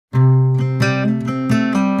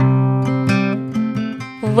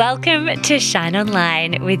Welcome to Shine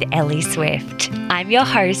Online with Ellie Swift. I'm your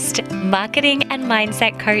host, marketing and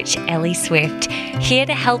mindset coach Ellie Swift, here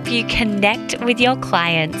to help you connect with your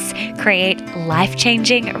clients, create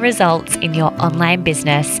life-changing results in your online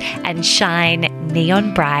business, and shine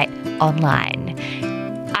neon bright online.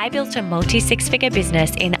 I built a multi-six-figure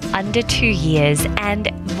business in under 2 years and,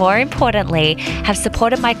 more importantly, have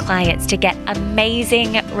supported my clients to get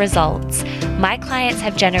amazing results. My clients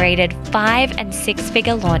have generated 5- and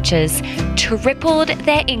 6-figure launches, tripled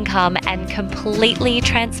their income, and completely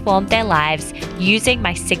transformed their lives using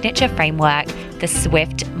my signature framework, the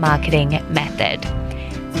Swift Marketing Method.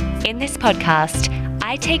 In this podcast,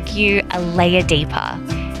 I take you a layer deeper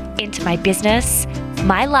into my business,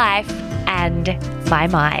 my life, and my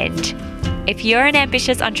mind. If you're an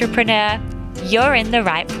ambitious entrepreneur, you're in the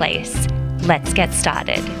right place. Let's get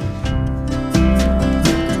started.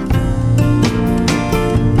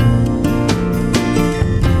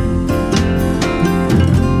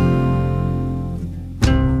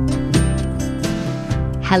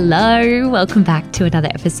 Hello, welcome back to another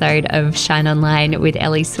episode of Shine Online with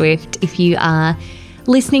Ellie Swift. If you are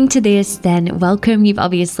listening to this, then welcome. You've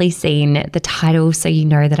obviously seen the title, so you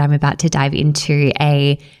know that I'm about to dive into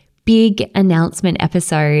a big announcement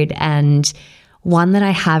episode, and one that I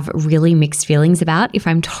have really mixed feelings about, if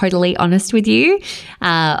I'm totally honest with you.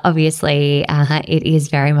 Obviously, it is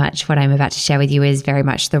very much what I'm about to share with you is very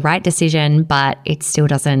much the right decision, but it still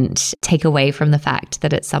doesn't take away from the fact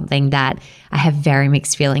that it's something that I have very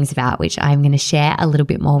mixed feelings about, which I'm going to share a little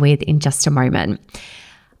bit more with in just a moment.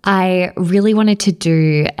 I really wanted to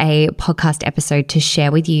do a podcast episode to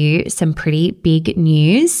share with you some pretty big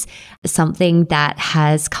news, something that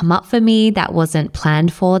has come up for me that wasn't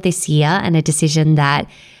planned for this year, and a decision that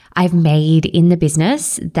I've made in the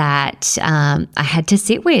business that I had to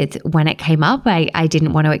sit with when it came up. I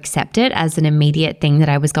didn't want to accept it as an immediate thing that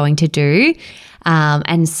I was going to do.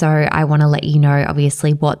 And so I want to let you know,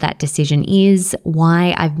 obviously, what that decision is,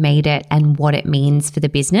 why I've made it, and what it means for the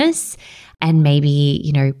business. And maybe,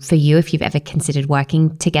 you know, for you, if you've ever considered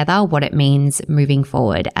working together, what it means moving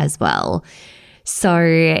forward as well.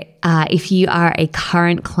 So if you are a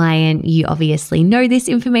current client, you obviously know this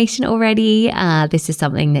information already. This is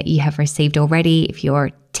something that you have received already. If you're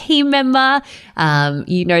a team member,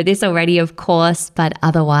 you know this already, of course. But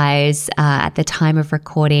otherwise, at the time of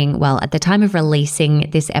recording, at the time of releasing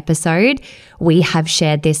this episode, we have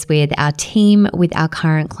shared this with our team, with our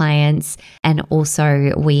current clients. And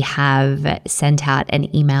also we have sent out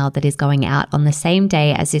an email that is going out on the same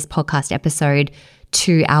day as this podcast episode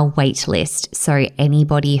to our wait list. So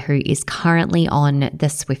anybody who is currently on the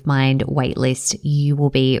SwiftMind wait list, you will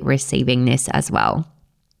be receiving this as well.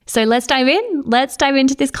 So let's dive in. Let's dive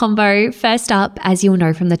into this convo. First up, as you'll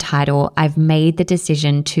know from the title, I've made the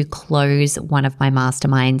decision to close one of my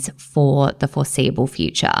masterminds for the foreseeable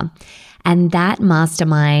future. And that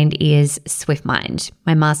mastermind is SwiftMind,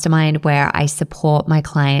 my mastermind where I support my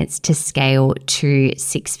clients to scale to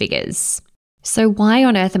 6 figures. So why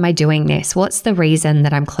on earth am I doing this? What's the reason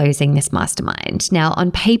that I'm closing this mastermind? Now,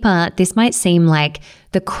 on paper, this might seem like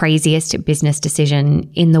the craziest business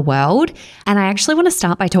decision in the world. And I actually want to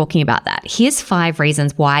start by talking about that. Here's 5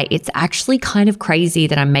 reasons why it's actually kind of crazy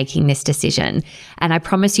that I'm making this decision. And I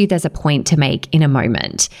promise you there's a point to make in a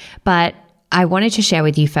moment. But I wanted to share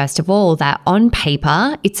with you, first of all, that on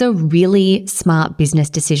paper, it's a really smart business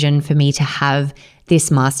decision for me to have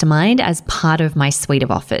this mastermind as part of my suite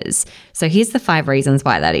of offers. So here's the 5 reasons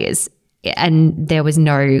why that is. And there was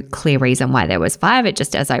no clear reason why there was 5. It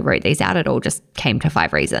just, as I wrote these out, it all just came to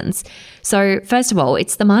 5 reasons. So first of all,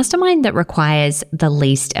 it's the mastermind that requires the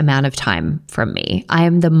least amount of time from me. I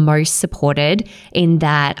am the most supported in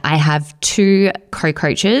that I have 2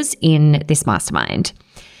 co-coaches in this mastermind.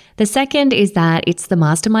 The second is that it's the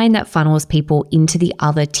mastermind that funnels people into the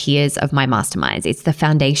other tiers of my masterminds. It's the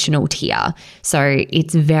foundational tier. So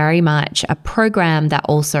it's very much a program that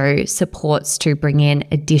also supports to bring in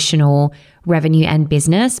additional revenue and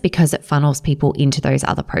business because it funnels people into those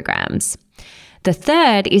other programs. The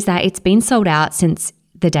third is that it's been sold out since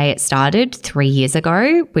the day it started 3 years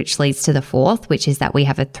ago, which leads to the fourth, which is that we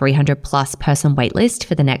have a 300 plus person waitlist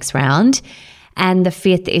for the next round. And the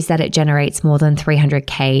fifth is that it generates more than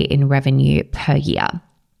 $300K in revenue per year.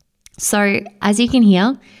 So as you can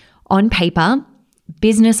hear, on paper,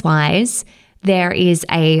 business-wise, there is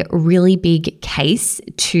a really big case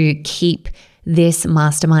to keep this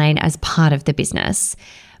mastermind as part of the business.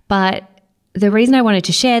 But the reason I wanted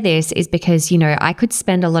to share this is because, you know, I could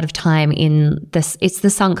spend a lot of time in this, it's the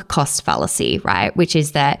sunk cost fallacy, right? Which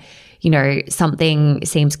is that something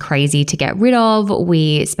seems crazy to get rid of.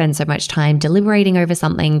 We spend so much time deliberating over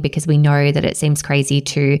something because we know that it seems crazy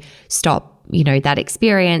to stop, that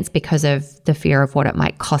experience because of the fear of what it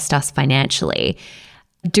might cost us financially.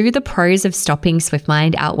 Do the pros of stopping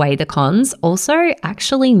SwiftMind outweigh the cons? Also,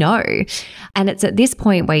 actually, no. And it's at this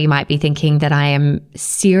point where you might be thinking that I am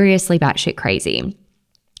seriously batshit crazy.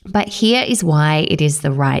 But here is why it is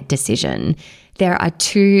the right decision. There are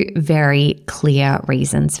two very clear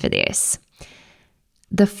reasons for this.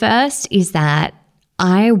 The first is that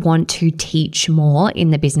I want to teach more in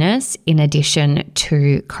the business in addition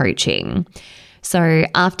to coaching. So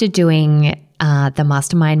after doing the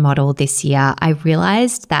mastermind model this year, I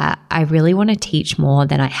realized that I really want to teach more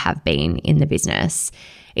than I have been in the business.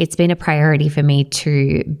 It's been a priority for me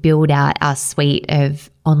to build out our suite of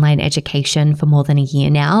online education for more than a year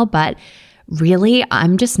now, but really,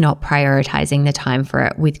 I'm just not prioritizing the time for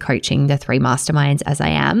it with coaching the 3 masterminds as I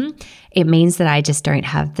am. It means that I just don't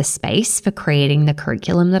have the space for creating the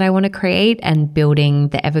curriculum that I want to create and building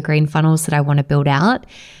the evergreen funnels that I want to build out.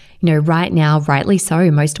 Right now, rightly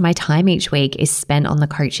so, most of my time each week is spent on the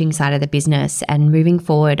coaching side of the business. And moving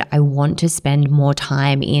forward, I want to spend more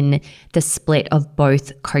time in the split of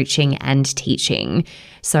both coaching and teaching.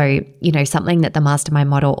 So, something that the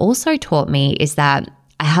mastermind model also taught me is that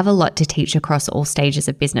I have a lot to teach across all stages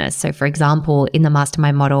of business. So for example, in the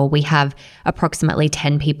mastermind model, we have approximately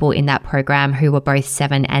 10 people in that program who are both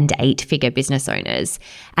 7 and 8 figure business owners.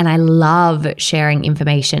 And I love sharing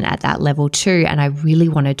information at that level too. And I really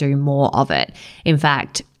want to do more of it. In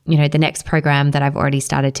fact, the next program that I've already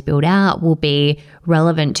started to build out will be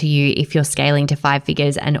relevant to you if you're scaling to 5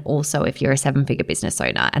 figures and also if you're a 7-figure business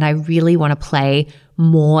owner. And I really want to play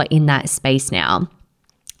more in that space now.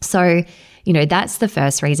 So, that's the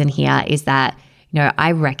first reason here is that,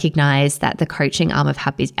 I recognize that the coaching arm of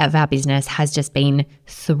our business has just been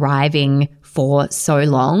thriving for so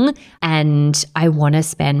long. And I want to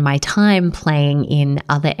spend my time playing in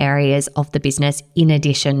other areas of the business in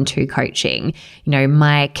addition to coaching.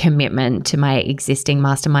 My commitment to my existing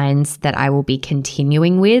masterminds that I will be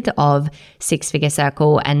continuing with of 6-Figure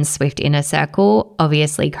Circle and Swift Inner Circle.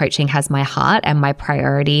 Obviously, coaching has my heart and my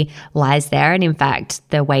priority lies there. And in fact,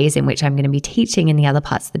 the ways in which I'm going to be teaching in the other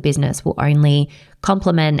parts of the business will only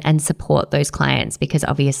complement and support those clients because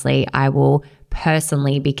obviously I will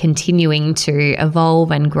personally be continuing to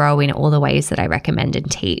evolve and grow in all the ways that I recommend and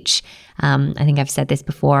teach. I think I've said this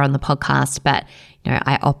before on the podcast, but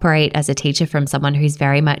I operate as a teacher from someone who's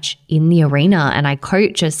very much in the arena and I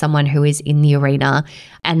coach as someone who is in the arena.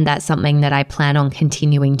 And that's something that I plan on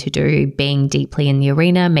continuing to do, being deeply in the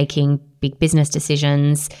arena, making big business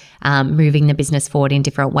decisions, moving the business forward in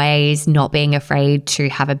different ways, not being afraid to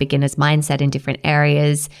have a beginner's mindset in different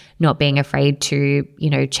areas, not being afraid to,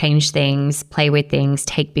 change things, play with things,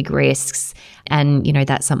 take big risks. And,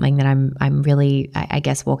 that's something that I'm really, I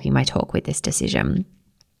guess, walking my talk with this decision.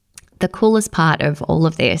 The coolest part of all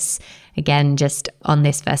of this, again, just on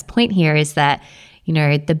this first point here, is that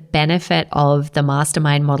the benefit of the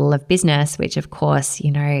mastermind model of business, which of course,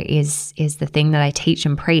 is the thing that I teach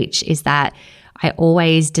and preach, is that I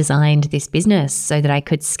always designed this business so that I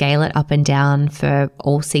could scale it up and down for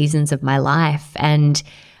all seasons of my life. And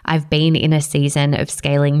I've been in a season of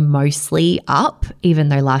scaling mostly up, even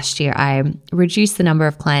though last year I reduced the number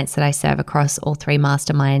of clients that I serve across all 3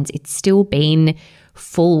 masterminds. It's still been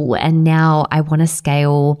full. And now I want to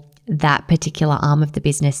scale that particular arm of the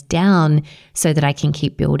business down so that I can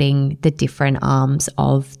keep building the different arms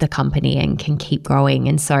of the company and can keep growing.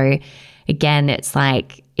 And so again, it's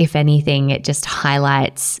like, if anything, it just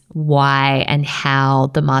highlights why and how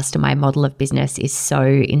the mastermind model of business is so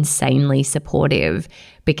insanely supportive,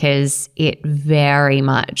 because it very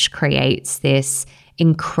much creates this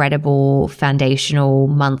incredible foundational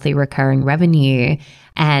monthly recurring revenue.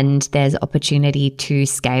 And there's opportunity to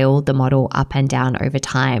scale the model up and down over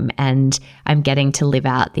time. And I'm getting to live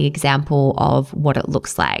out the example of what it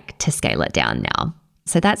looks like to scale it down now.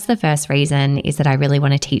 So that's the first reason, is that I really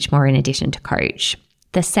want to teach more in addition to coach.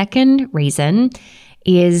 The second reason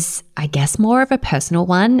is, I guess, more of a personal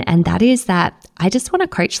one. And that is that I just want to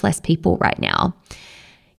coach less people right now.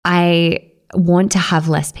 I want to have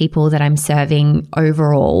less people that I'm serving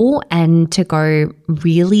overall and to go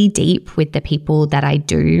really deep with the people that I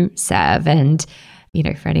do serve. And,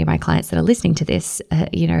 for any of my clients that are listening to this,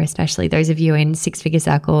 especially those of you in 6-Figure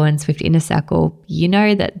Circle and Swift Inner Circle,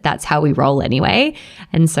 that that's how we roll anyway.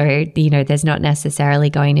 And so, there's not necessarily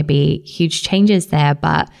going to be huge changes there,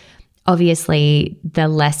 but obviously the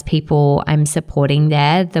less people I'm supporting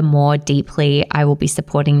there, the more deeply I will be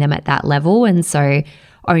supporting them at that level. And so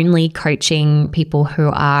only coaching people who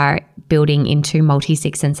are building into multi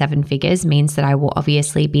 6 and 7 figures means that I will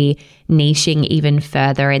obviously be niching even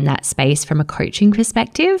further in that space from a coaching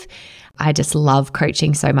perspective. I just love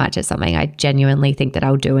coaching so much. It's something I genuinely think that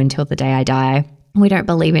I'll do until the day I die. We don't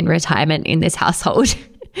believe in retirement in this household.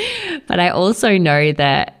 But I also know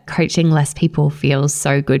that coaching less people feels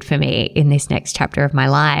so good for me in this next chapter of my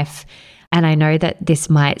life. And I know that this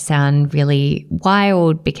might sound really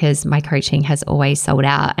wild because my coaching has always sold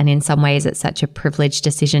out. And in some ways, it's such a privileged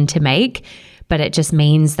decision to make. But it just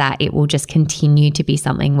means that it will just continue to be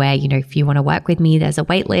something where, you know, if you want to work with me, there's a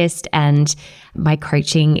wait list. And my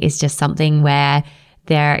coaching is just something where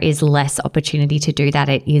there is less opportunity to do that.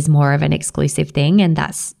 It is more of an exclusive thing. And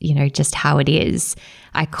that's, you know, just how it is.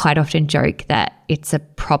 I quite often joke that it's a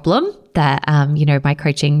problem that, you know, my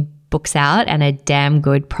coaching books out, and a damn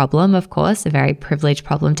good problem, of course, a very privileged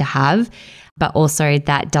problem to have. But also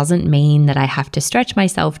that doesn't mean that I have to stretch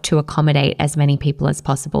myself to accommodate as many people as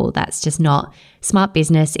possible. That's just not smart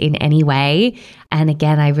business in any way. And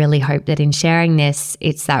again, I really hope that in sharing this,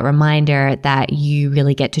 it's that reminder that you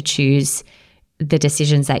really get to choose the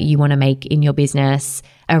decisions that you want to make in your business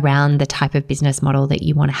around the type of business model that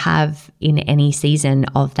you want to have in any season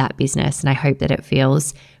of that business. And I hope that it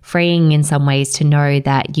feels freeing in some ways to know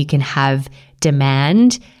that you can have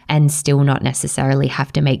demand and still not necessarily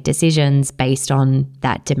have to make decisions based on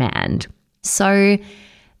that demand. So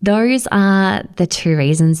those are the 2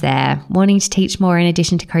 reasons there: wanting to teach more in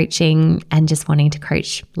addition to coaching, and just wanting to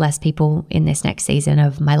coach less people in this next season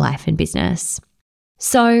of my life and business.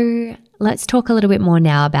 So let's talk a little bit more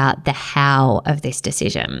now about the how of this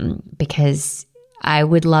decision, because I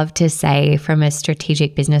would love to say from a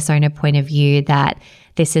strategic business owner point of view that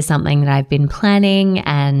this is something that I've been planning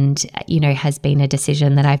and, you know, has been a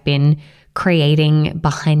decision that I've been creating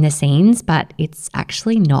behind the scenes, but it's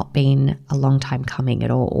actually not been a long time coming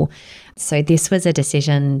at all. So this was a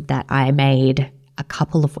decision that I made a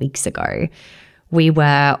couple of weeks ago. We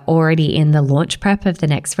were already in the launch prep of the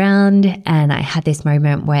next round, and I had this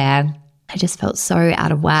moment where I just felt so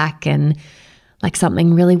out of whack and like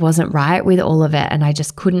something really wasn't right with all of it. And I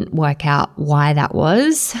just couldn't work out why that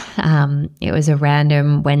was. It was a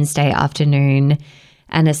random Wednesday afternoon.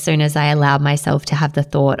 And as soon as I allowed myself to have the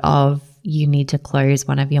thought of, you need to close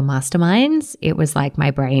one of your masterminds, it was like my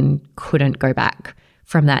brain couldn't go back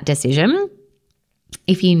from that decision.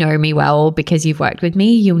 If you know me well, because you've worked with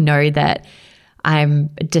me, you'll know that I'm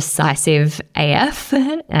decisive AF.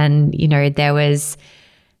 And, you know, there was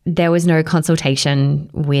no consultation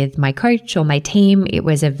with my coach or my team. It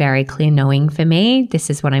was a very clear knowing for me. This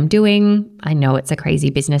is what I'm doing. I know it's a crazy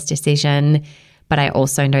business decision, but I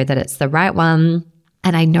also know that it's the right one.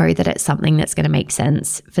 And I know that it's something that's going to make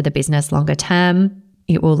sense for the business longer term.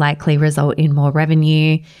 It will likely result in more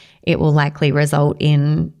revenue. It will likely result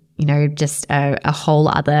in, you know, just a whole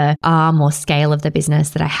other arm or scale of the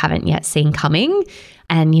business that I haven't yet seen coming.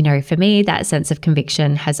 And, you know, for me, that sense of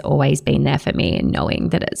conviction has always been there for me, and knowing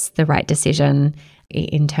that it's the right decision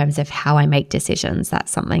in terms of how I make decisions.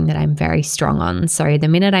 That's something that I'm very strong on. So the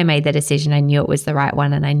minute I made the decision, I knew it was the right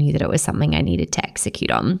one, and I knew that it was something I needed to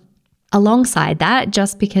execute on. Alongside that,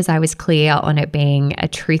 just because I was clear on it being a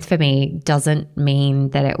truth for me doesn't mean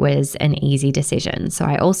that it was an easy decision. So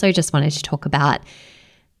I also just wanted to talk about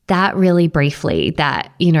that really briefly,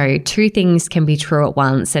 that, you know, 2 things can be true at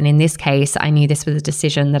once. And in this case, I knew this was a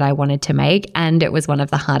decision that I wanted to make, and it was one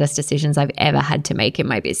of the hardest decisions I've ever had to make in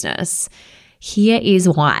my business. Here is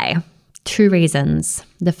why. 2 reasons.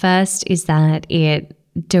 The first is that it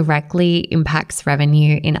directly impacts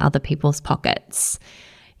revenue in other people's pockets.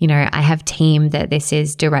 You know, I have team that this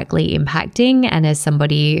is directly impacting, and as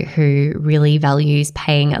somebody who really values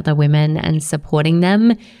paying other women and supporting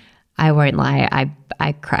them, I won't lie,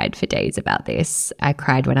 I cried for days about this. I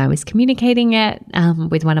cried when I was communicating it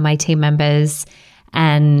with one of my team members,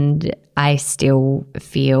 and I still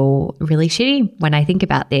feel really shitty when I think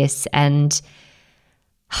about this. And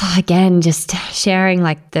again, just sharing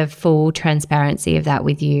like the full transparency of that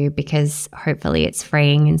with you, because hopefully it's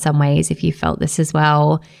freeing in some ways if you felt this as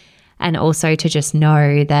well. And also to just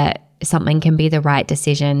know that something can be the right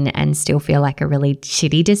decision and still feel like a really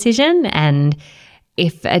shitty decision. And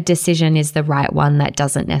if a decision is the right one, that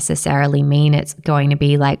doesn't necessarily mean it's going to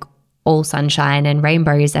be like all sunshine and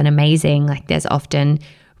rainbows and amazing. Like there's often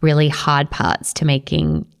really hard parts to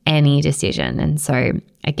making any decision. And so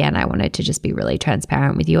again, I wanted to just be really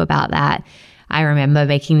transparent with you about that. I remember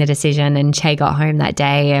making the decision, and Che got home that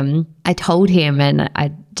day and I told him, and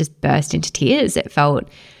I just burst into tears. It felt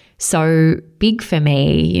so big for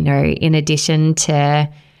me, you know, in addition to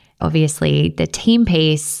obviously the team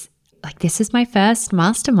piece. Like, this is my first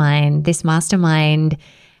mastermind. This mastermind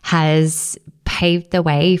has paved the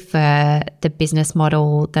way for the business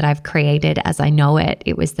model that I've created as I know it.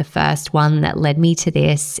 It was the first one that led me to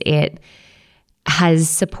this. It has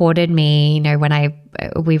supported me, when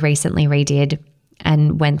we recently redid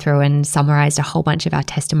and went through and summarized a whole bunch of our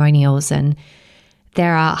testimonials, and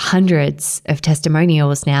there are hundreds of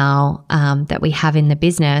testimonials now that we have in the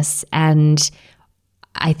business. And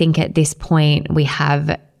I think at this point we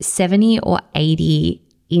have 70 or 80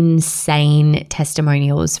 insane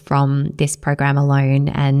testimonials from this program alone.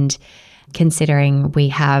 And considering we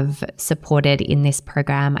have supported in this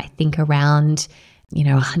program, I think around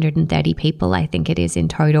 130 people, I think it is in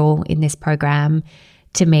total in this program.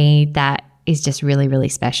 To me, that is just really, really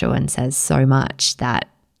special and says so much that,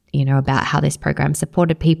 about how this program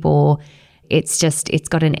supported people. It's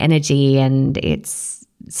got an energy, and it's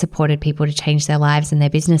supported people to change their lives and their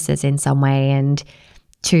businesses in some way. And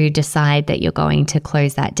to decide that you're going to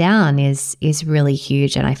close that down is really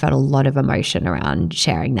huge. And I felt a lot of emotion around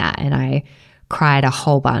sharing that. And I cried a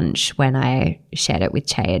whole bunch when I shared it with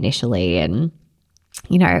Che initially. And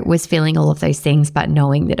was feeling all of those things, but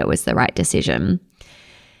knowing that it was the right decision.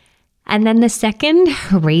 And then the second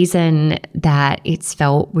reason that it's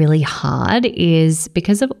felt really hard is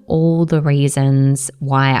because of all the reasons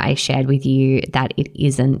why I shared with you that it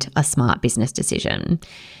isn't a smart business decision.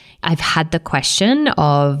 I've had the question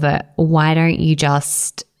of, why don't you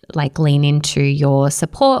just lean into your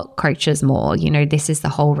support coaches more? This is the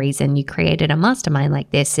whole reason you created a mastermind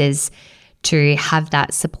like this, is to have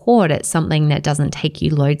that support. It's something that doesn't take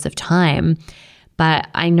you loads of time. But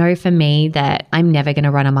I know for me that I'm never going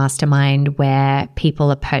to run a mastermind where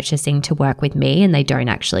people are purchasing to work with me and they don't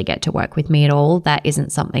actually get to work with me at all. That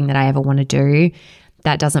isn't something that I ever want to do.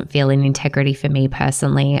 That doesn't feel in integrity for me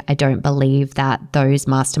personally. I don't believe that those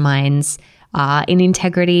masterminds are in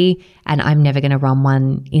integrity, and I'm never going to run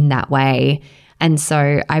one in that way. And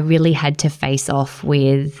so I really had to face off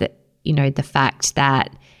with, the fact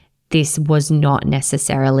that this was not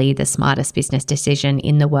necessarily the smartest business decision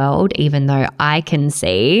in the world, even though I can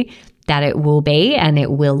see that it will be, and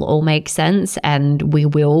it will all make sense, and we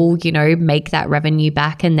will, make that revenue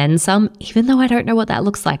back and then some, even though I don't know what that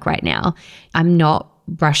looks like right now. I'm not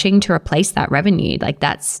rushing to replace that revenue.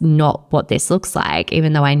 That's not what this looks like,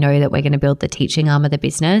 even though I know that we're going to build the teaching arm of the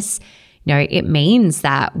business. It means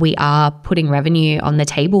that we are putting revenue on the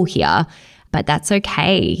table here. But that's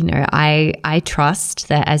okay. I trust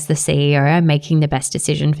that as the CEO, I'm making the best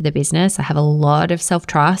decision for the business. I have a lot of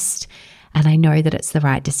self-trust, and I know that it's the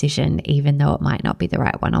right decision, even though it might not be the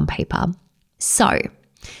right one on paper. So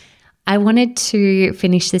I wanted to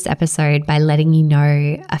finish this episode by letting you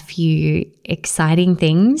know a few exciting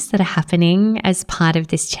things that are happening as part of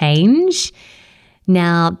this change.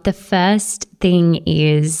 Now, the first thing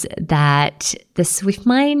is that the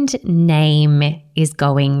SwiftMind name is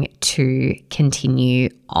going to continue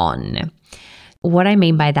on. What I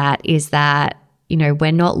mean by that is that,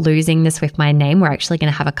 we're not losing the SwiftMind name. We're actually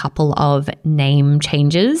going to have a couple of name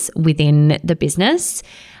changes within the business.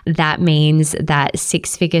 That means that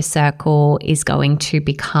Six Figure Circle is going to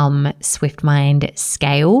become SwiftMind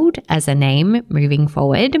Scaled as a name moving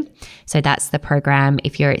forward. So that's the program.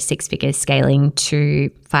 If you're at six figures scaling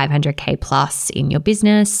to 500K plus in your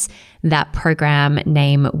business, that program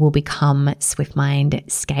name will become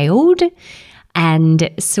SwiftMind Scaled. And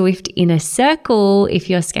Swift Inner Circle, if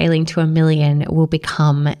you're scaling to 1 million, will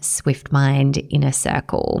become SwiftMind Inner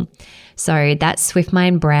Circle. So that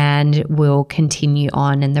SwiftMind brand will continue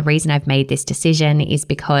on. And the reason I've made this decision is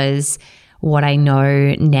because what I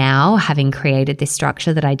know now, having created this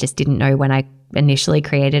structure that I just didn't know when I initially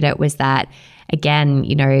created it, was that, again,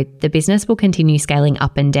 the business will continue scaling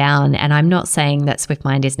up and down. And I'm not saying that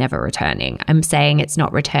SwiftMind is never returning. I'm saying it's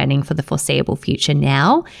not returning for the foreseeable future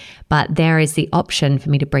now, but there is the option for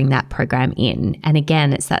me to bring that program in. And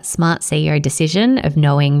again, it's that smart CEO decision of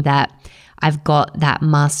knowing that I've got that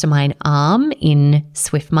mastermind arm in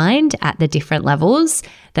SwiftMind at the different levels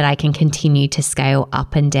that I can continue to scale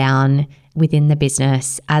up and down within the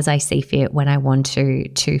business as I see fit, when I want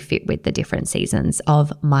to fit with the different seasons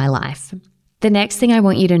of my life. The next thing I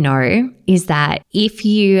want you to know is that if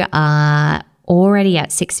you are already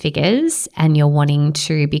at six figures and you're wanting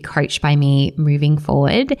to be coached by me moving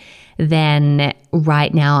forward, then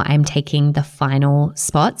right now I'm taking the final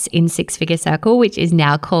spots in Six Figure Circle, which is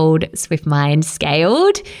now called SwiftMind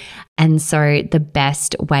Scaled. And so the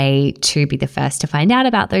best way to be the first to find out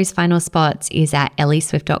about those final spots is at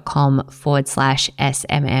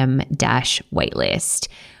ellieswift.com/SMM-waitlist.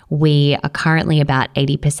 We are currently about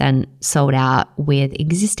 80% sold out with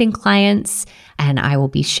existing clients, and I will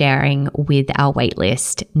be sharing with our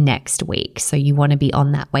waitlist next week. So you want to be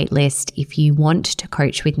on that waitlist. If you want to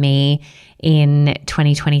coach with me in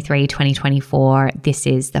 2023, 2024, this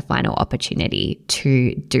is the final opportunity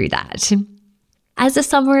to do that. As a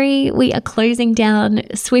summary, we are closing down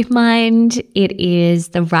SwiftMind. It is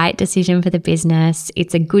the right decision for the business.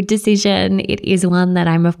 It's a good decision. It is one that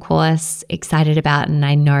I'm, of course, excited about, and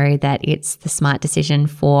I know that it's the smart decision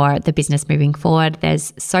for the business moving forward.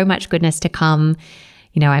 There's so much goodness to come.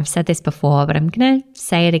 I've said this before, but I'm going to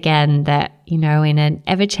say it again that, in an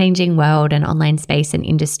ever-changing world and online space and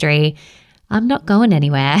industry, I'm not going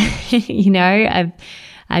anywhere.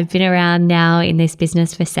 I've been around now in this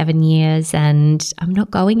business for 7 years and I'm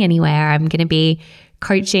not going anywhere. I'm going to be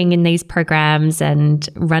coaching in these programs and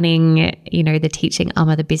running, the teaching arm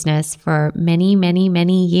of the business for many, many,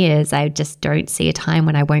 many years. I just don't see a time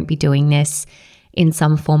when I won't be doing this in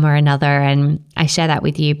some form or another. And I share that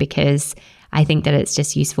with you because I think that it's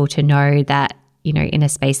just useful to know that, in a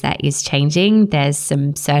space that is changing, there's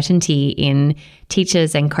some certainty in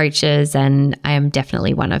teachers and coaches. And I am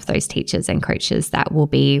definitely one of those teachers and coaches that will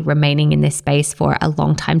be remaining in this space for a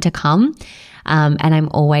long time to come. And I'm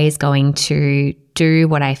always going to do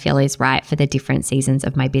what I feel is right for the different seasons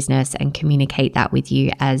of my business and communicate that with you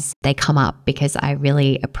as they come up, because I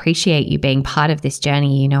really appreciate you being part of this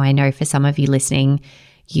journey. I know for some of you listening,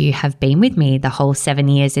 you have been with me the whole 7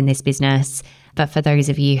 years in this business. But for those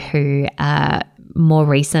of you who are more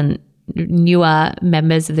recent, newer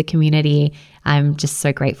members of the community, I'm just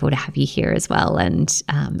so grateful to have you here as well. And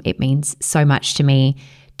it means so much to me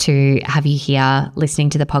to have you here listening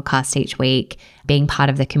to the podcast each week, being part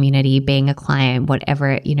of the community, being a client,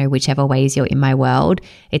 whatever, whichever ways you're in my world.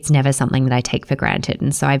 It's never something that I take for granted.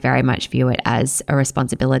 And so I very much view it as a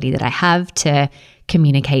responsibility that I have to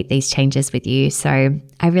communicate these changes with you. So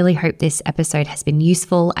I really hope this episode has been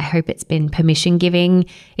useful. I hope it's been permission giving.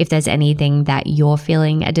 If there's anything that you're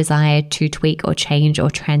feeling a desire to tweak or change or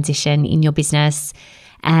transition in your business,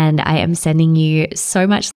 and I am sending you so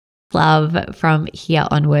much love from here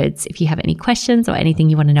onwards. If you have any questions or anything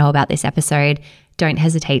you want to know about this episode, don't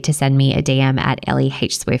hesitate to send me a DM at Ellie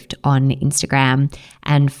H. Swift on Instagram.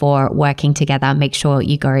 And for working together, make sure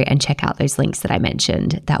you go and check out those links that I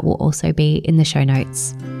mentioned. That will also be in the show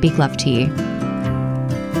notes. Big love to you.